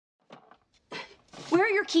Where are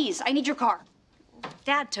your keys? I need your car.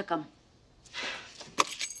 Dad took them.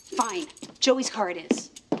 Fine. Joey's car it is.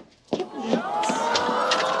 Can't believe this.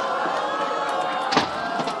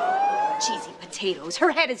 Cheesy potatoes.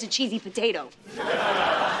 Her head is a cheesy potato.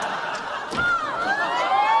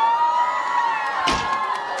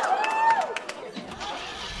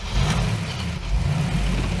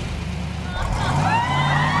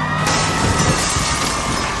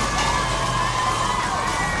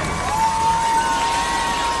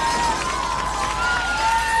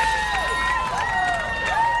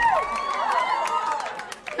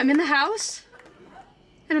 I'm in the house,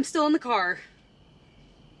 and I'm still in the car.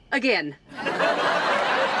 Again.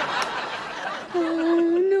 Oh,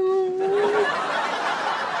 no.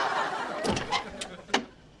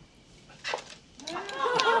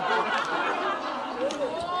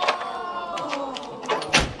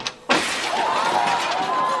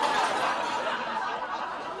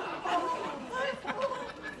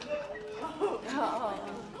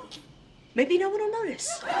 Maybe no one will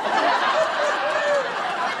notice.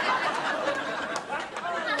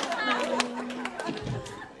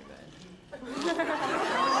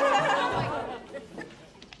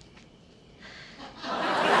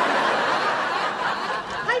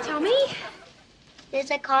 Hi, Tommy.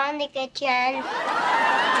 There's a car in the kitchen.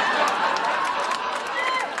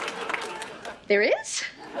 There is?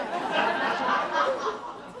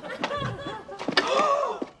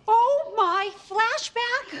 Oh, my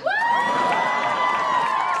flashback!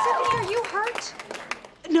 Sydney, are you hurt?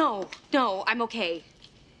 No, I'm okay.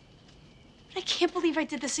 But I can't believe I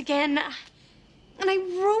did this again. And I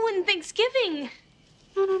ruined Thanksgiving.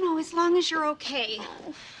 No, as long as you're okay.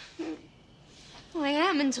 Well, I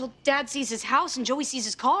am until Dad sees his house and Joey sees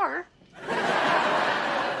his car.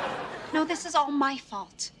 No, this is all my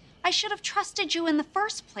fault. I should have trusted you in the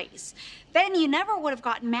first place. Then you never would have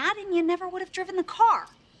gotten mad and you never would have driven the car.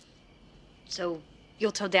 So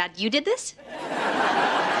you'll tell Dad you did this?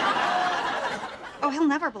 Oh, he'll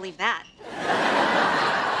never believe that.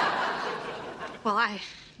 Well, I'm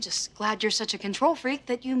just glad you're such a control freak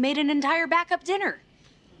that you made an entire backup dinner,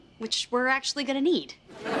 which we're actually gonna need.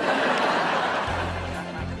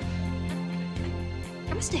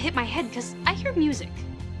 I must have hit my head because I hear music.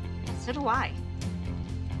 So do I.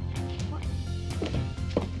 What?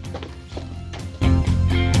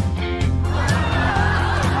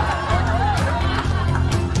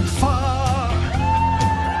 Far,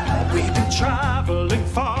 we've been traveling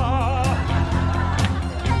far,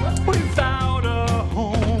 without a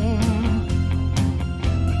home,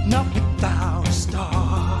 but not without a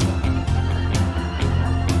star.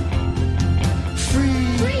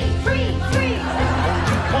 Free, Free, free, free.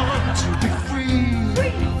 we want to be free.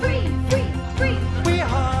 Free, free, free, free. We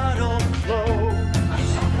huddle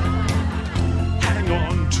close, hang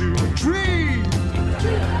on to a dream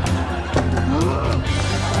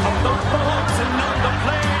of the boats and of the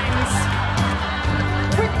planes.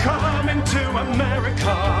 We're coming to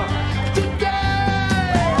America today.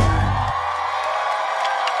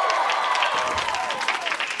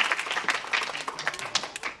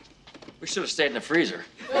 We should have stayed in the freezer.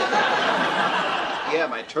 Yeah,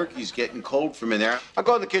 my turkey's getting cold from in there. I'll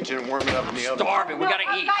go in the kitchen and warm it up in the oven. Starving, we gotta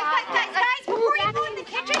eat. Guys, before you go in the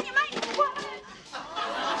kitchen, you might...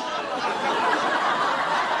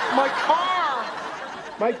 My car!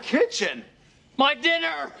 My kitchen! My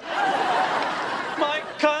dinner! My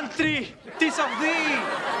country, this of thee,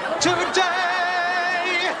 today.